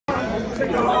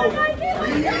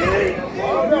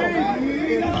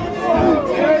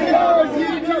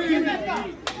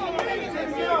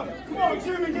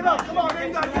Jimmy, get up. Come on,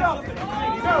 man. Get up.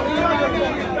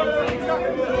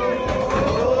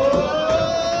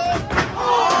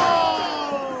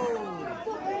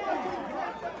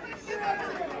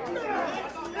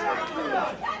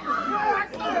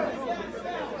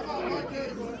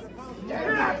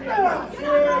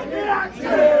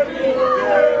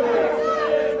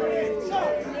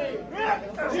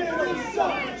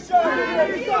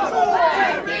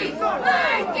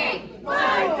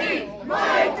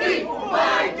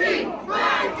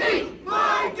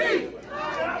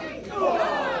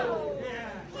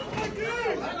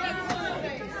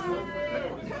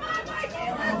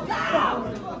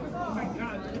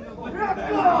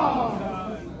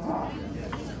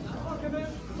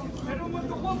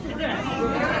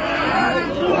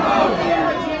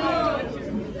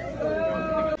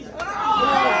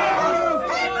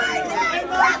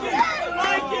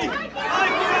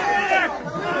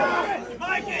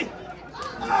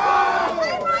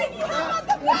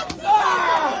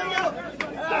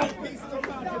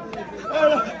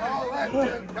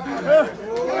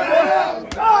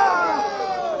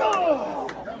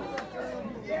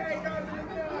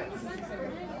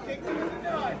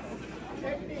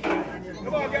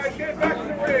 Come on, guys, get back to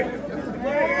the ring.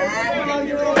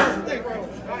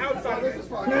 Outside, this is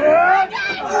fine.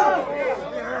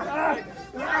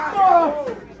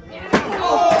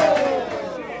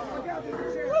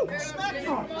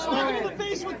 Smack him in the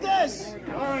face with this.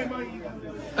 All right, Mikey.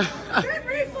 Good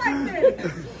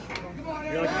reflexes. Come on,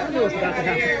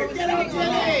 everybody. Get out,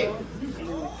 Jimmy.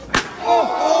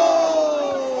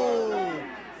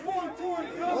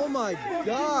 Oh my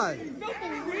God!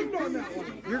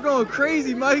 You're going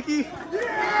crazy, Mikey.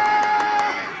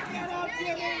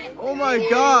 Oh my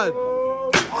God!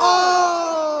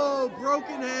 Oh,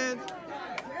 broken hand.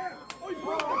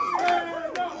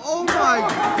 Oh my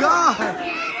God!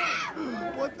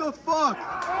 What the fuck?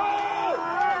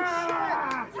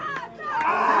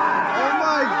 Oh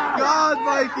my God,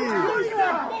 Mikey!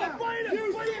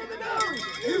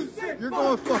 You're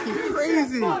going fucking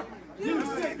crazy. You're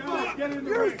sick, guys. Get in the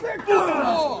ring. You're sick.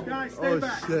 Guys, stay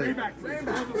back. Shit. Stay back.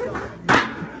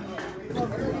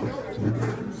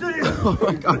 Oh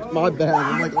my God, my bad.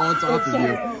 I'm like on top of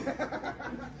you.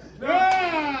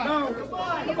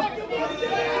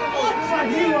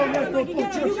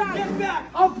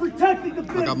 I'm protecting the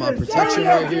business. I got my protection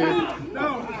right here.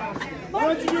 No. Why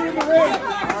don't you do it in the ring?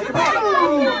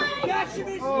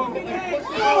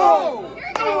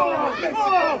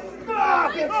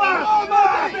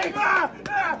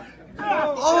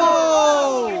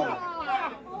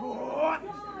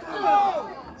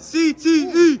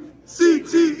 CTE!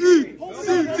 CTE!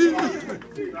 CTE!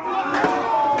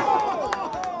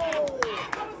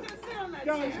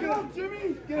 Guys, get up,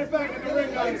 Jimmy. Get it back in the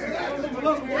ring, guys.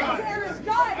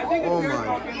 Oh my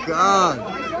God!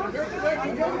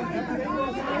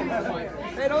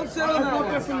 Hey, don't sit on that one.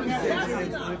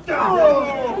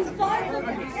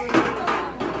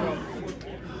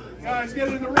 Guys, get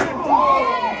in the ring. Come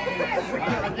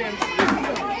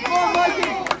on, Mikey.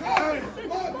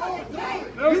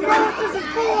 You know what this is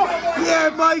for? Yeah,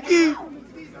 Mikey!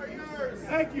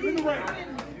 Thank you, in the ring.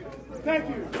 Thank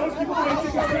you. Those people can't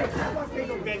take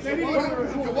a pic. They need to go to the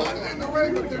ring. In the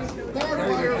ring, but there's barbed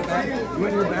wire. You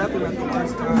went in the bathroom at the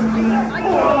last time.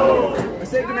 I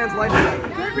saved the man's life.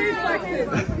 Good reflexes.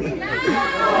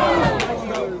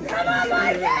 Come on,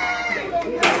 Mikey!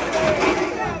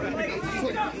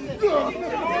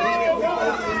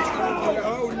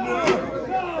 Oh no!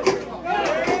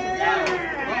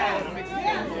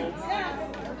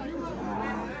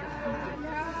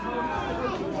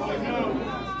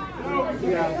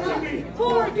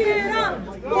 Fork it up!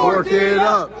 Fork it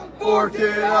up! Fork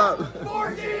it up!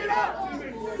 Fork it up!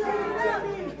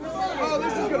 Oh,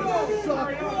 this is gonna suck.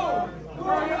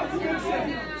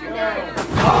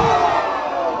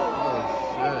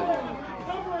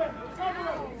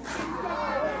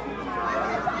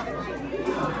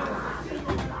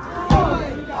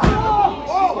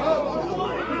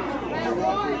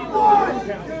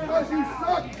 Because you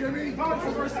suck, Jimmy.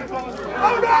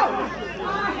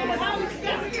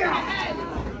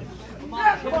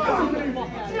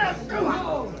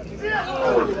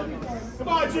 Oh, come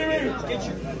on, Jimmy.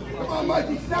 Come on,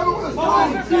 Mikey. Settle with us.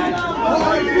 Mikey!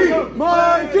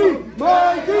 Mikey! Mikey!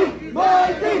 Mikey!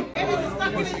 Mikey!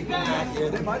 Mikey! Mikey!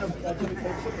 Mikey! Mikey!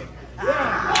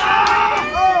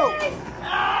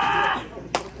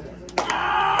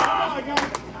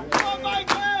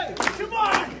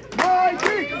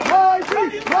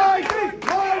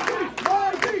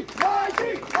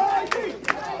 Mikey!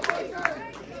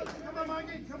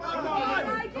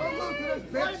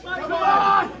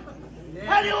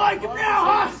 How do you like it now,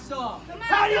 huh?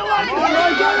 How do you like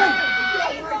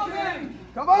it?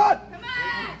 Come on!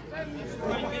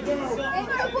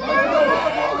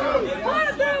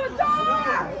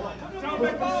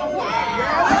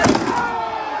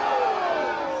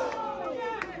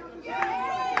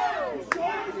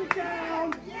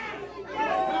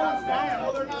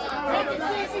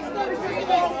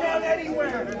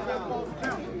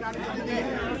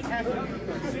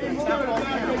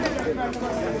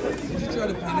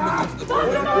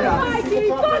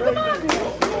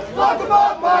 Fuck him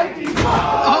up, Mikey!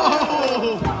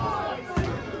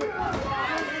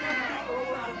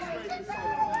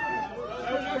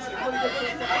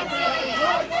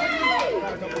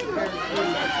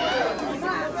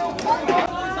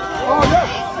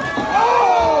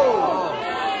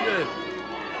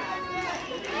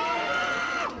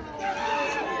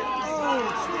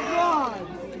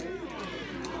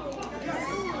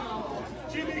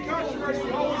 Jimmy, controversy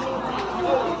always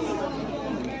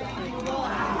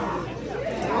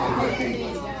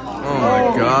Oh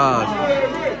my God.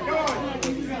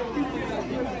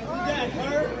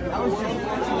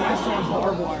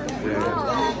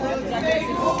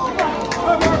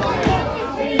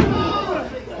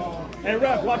 Hey,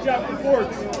 ref, watch out for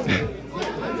forks.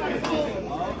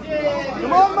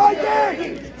 Come on,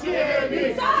 Mikey!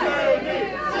 Jimmy!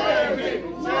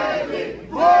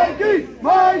 Mikey!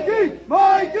 Mikey!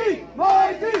 Mikey!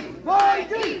 Mikey!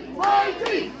 Mikey!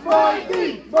 Mikey!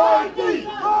 Mikey! Mikey!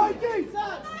 Mikey!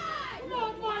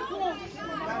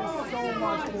 So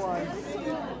much blood.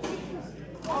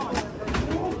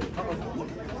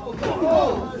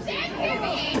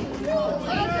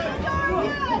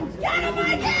 Get him,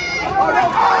 Mikey!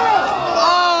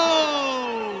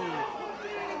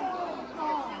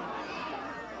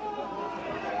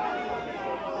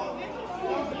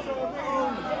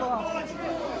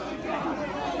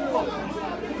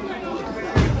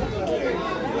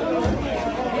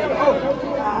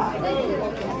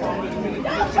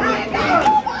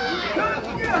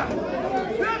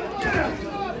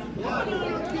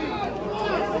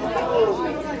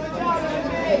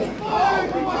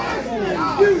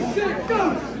 You sick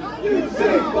fucks! You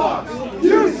sick fucks!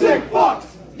 You sick fucks!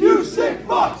 You sick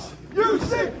fucks! You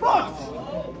sick fucks!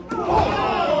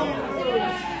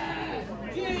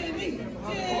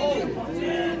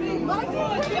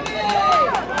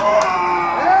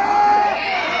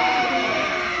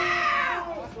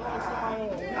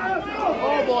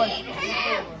 Oh boy.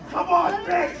 Come on,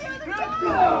 bitch. Let's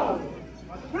go.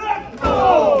 Let's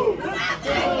go. Let's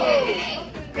go.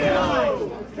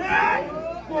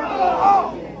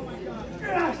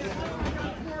 Yes.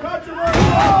 Controversy.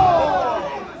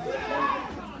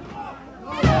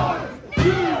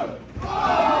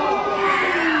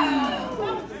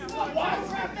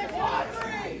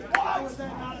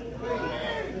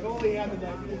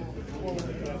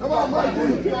 Come on,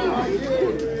 Mikey!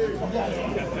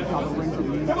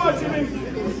 Come on, Jimmy.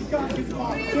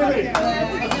 Jimmy.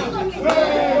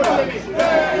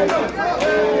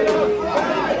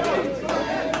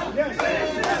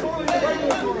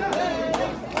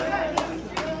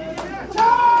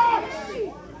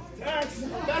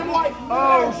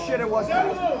 Oh shit, it wasn't.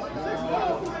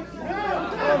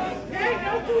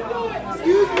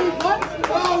 Excuse me, what?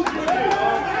 Oh,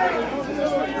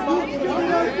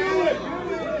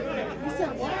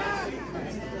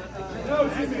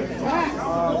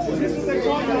 This is a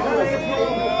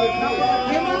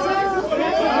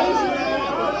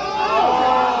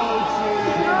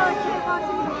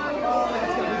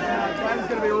That's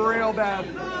gonna be real bad.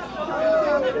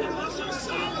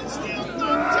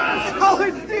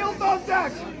 Solid steel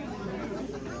thumbtack!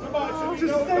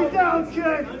 Just stay down,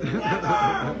 kid.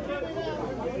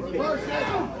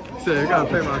 Say, I gotta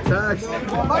pay my tax.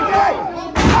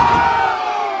 Mikey!